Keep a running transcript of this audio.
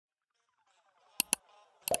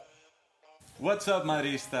What's up,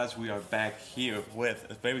 Madridistas? We are back here with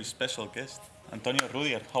a very special guest, Antonio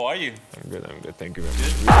Rüdiger. How are you? I'm good. Thank you very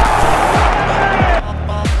much.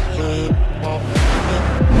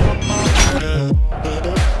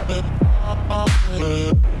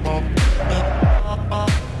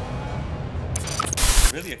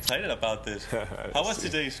 Really excited about this. How was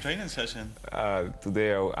today's training session?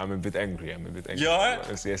 Today I'm a bit angry. You are?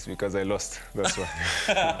 Yes, because I lost. That's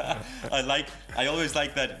why. I always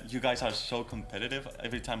like that you guys are so competitive.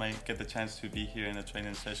 Every time I get the chance to be here in a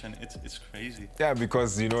training session, it's crazy. Yeah,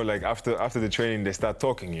 because you know, like after the training, they start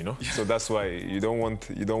talking. You know, so that's why you don't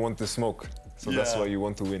want to smoke. So that's why you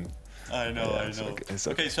want to win. I know. It's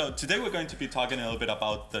okay. Okay, so today we're going to be talking a little bit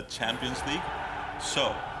about the Champions League.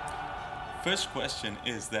 So, first question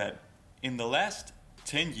is that in the last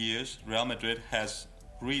 10 years, Real Madrid has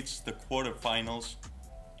reached the quarterfinals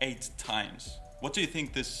 8 times. What do you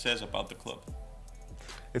think this says about the club?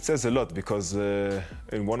 It says a lot because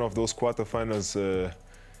in one of those quarterfinals,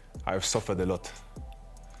 I've suffered a lot.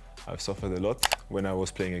 I've suffered a lot when I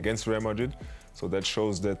was playing against Real Madrid. So that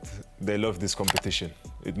shows that they love this competition.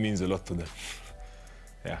 It means a lot to them.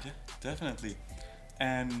 Yeah, definitely.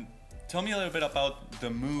 And tell me a little bit about the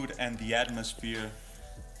mood and the atmosphere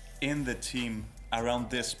in the team around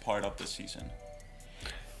this part of the season.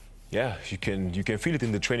 Yeah, you can feel it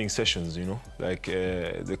in the training sessions, you know, like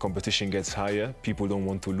the competition gets higher, people don't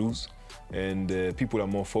want to lose, and people are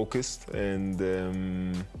more focused, and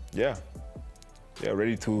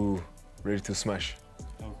ready to smash.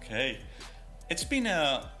 Okay, it's been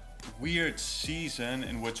a weird season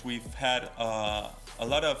in which we've had a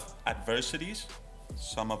lot of adversities,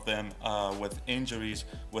 some of them with injuries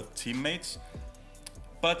with teammates,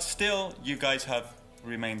 but still you guys have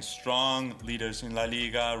remained strong, leaders in La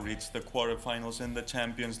Liga, reached the quarterfinals in the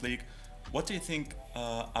Champions League. What do you think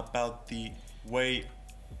about the way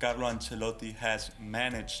Carlo Ancelotti has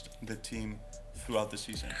managed the team throughout the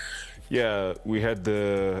season? Yeah, we had,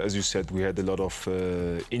 as you said, we had a lot of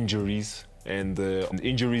injuries, and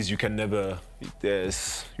injuries you can never,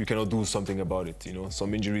 you cannot do something about it, you know.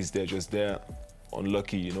 Some injuries, they're just there,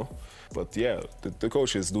 unlucky, you know. But yeah, the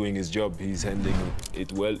coach is doing his job. He's handling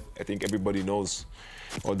it well. I think everybody knows,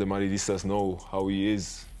 all the Madridistas know how he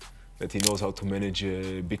is, that he knows how to manage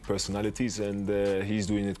big personalities, and he's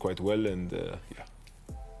doing it quite well, and yeah,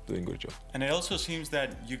 doing a good job. And it also seems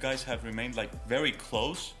that you guys have remained like very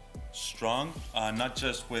close, strong, not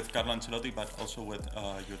just with Carlo Ancelotti, but also with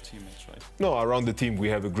your teammates, right? No, around the team we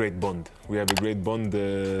have a great bond. We have a great bond,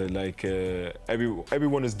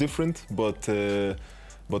 everyone is different,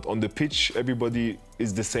 but on the pitch, everybody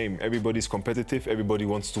is the same. Everybody's competitive, everybody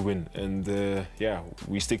wants to win. And yeah,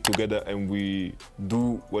 we stick together and we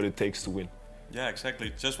do what it takes to win. Yeah,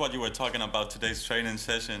 exactly. Just what you were talking about today's training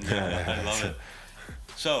session. Yeah, I love it.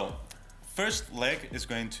 So, first leg is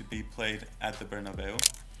going to be played at the Bernabeu.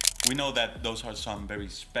 We know that those are some very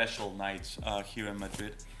special nights here in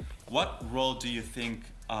Madrid. What role do you think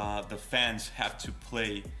the fans have to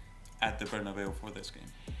play at the Bernabeu for this game?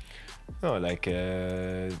 No, like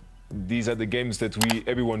these are the games that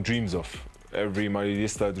everyone dreams of. Every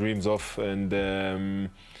Madridista dreams of, and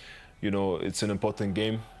you know, it's an important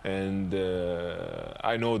game. And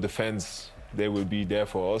I know the fans, they will be there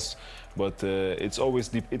for us, but it always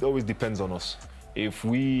depends on us. If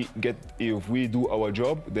we do our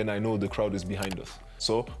job, then I know the crowd is behind us.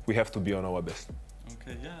 So we have to be on our best.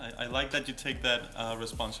 Okay, yeah, I like that you take that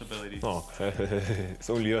responsibility. No, it's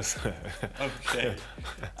only us. Okay,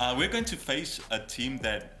 we're going to face a team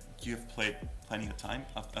that you've played plenty of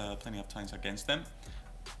times against them.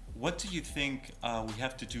 What do you think we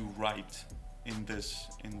have to do right in this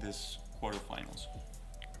quarterfinals?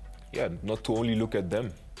 Yeah, not to only look at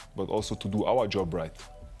them, but also to do our job right.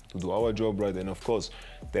 To do our job right, and of course,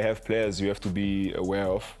 they have players you have to be aware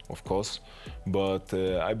of course. But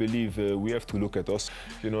I believe we have to look at us.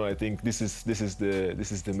 You know, I think this is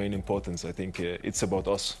the main importance. I think it's about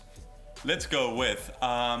us. Let's go with.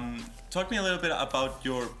 Talk me a little bit about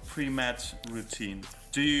your pre-match routine.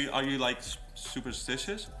 Are you like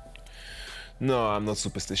superstitious? No, I'm not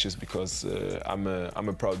superstitious because I'm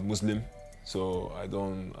a proud Muslim. So I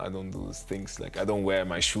don't do things like, I don't wear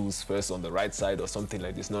my shoes first on the right side or something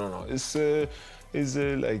like this. No. It's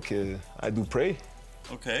like I do pray.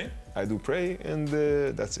 Okay. I do pray, and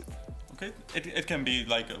that's it. Okay. It can be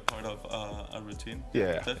like a part of a routine.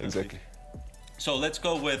 Yeah, definitely. Exactly. So let's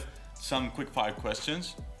go with some quick fire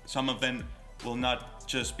questions. Some of them will not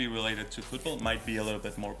just be related to football, might be a little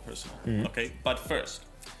bit more personal. Mm-hmm. Okay. But first,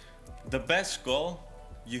 the best goal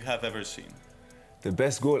you have ever seen? The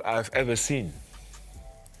best goal I've ever seen.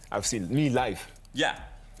 I've seen me live. Yeah.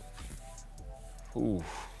 Ooh.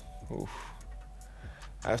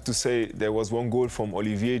 I have to say there was one goal from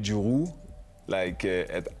Olivier Giroud, like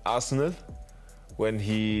at Arsenal, when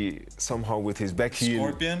he somehow with his back heel.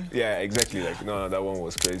 Scorpion? Yeah, exactly. Like no, that one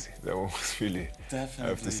was crazy. That one was really. Definitely. I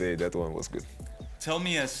have to say that one was good. Tell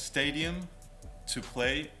me a stadium to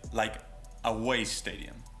play, like away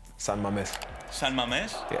stadium. San Mamés. San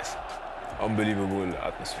Mamés? Yes. Unbelievable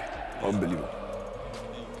atmosphere. Unbelievable.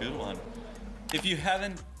 Good one. If you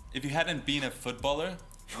hadn't been a footballer,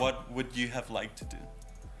 what would you have liked to do?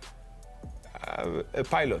 A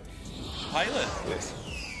pilot. Pilot? Yes.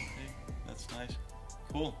 Okay, that's nice.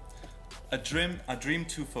 Cool. A dream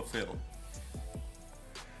to fulfill.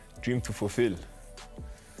 Dream to fulfill.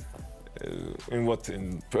 In what?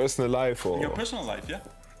 In personal life or? In your personal life, yeah.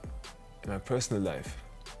 In my personal life.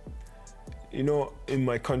 You know, in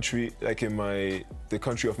my country, like in the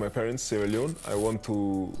country of my parents, Sierra Leone, I want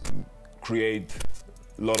to create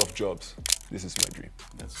a lot of jobs. This is my dream.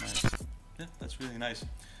 That's nice. Yeah, that's really nice.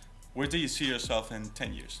 Where do you see yourself in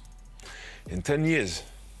 10 years? In 10 years?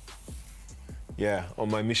 Yeah, on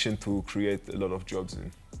my mission to create a lot of jobs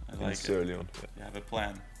in Sierra Leone. Yeah. You have a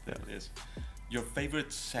plan. There it is. Your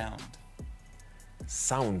favorite sound?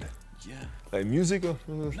 Sound? Yeah. Like music or?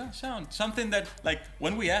 No, sound. Something that, like,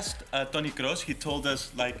 when we asked Tony Kroos, he told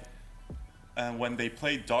us, like, when they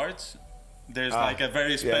play darts, there's like a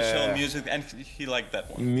very special music, and he liked that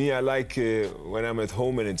one. Me, I like when I'm at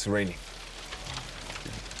home and it's raining.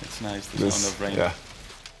 It's nice, the sound of rain. Yeah.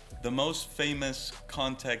 The most famous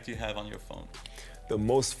contact you have on your phone? The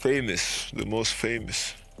most famous.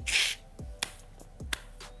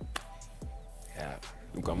 Yeah,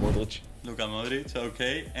 Luka Modric. Luka Modric,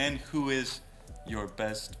 okay. And who is your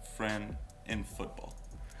best friend in football?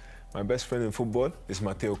 My best friend in football is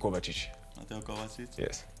Mateo Kovacic. Mateo Kovacic?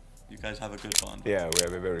 Yes. You guys have a good bond. Yeah, we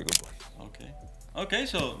have a very good bond. Okay. Okay,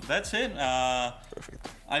 so that's it. Perfect.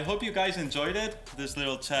 I hope you guys enjoyed it, this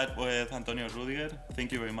little chat with Antonio Rüdiger.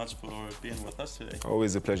 Thank you very much for being with us today.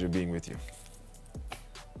 Always a pleasure being with you.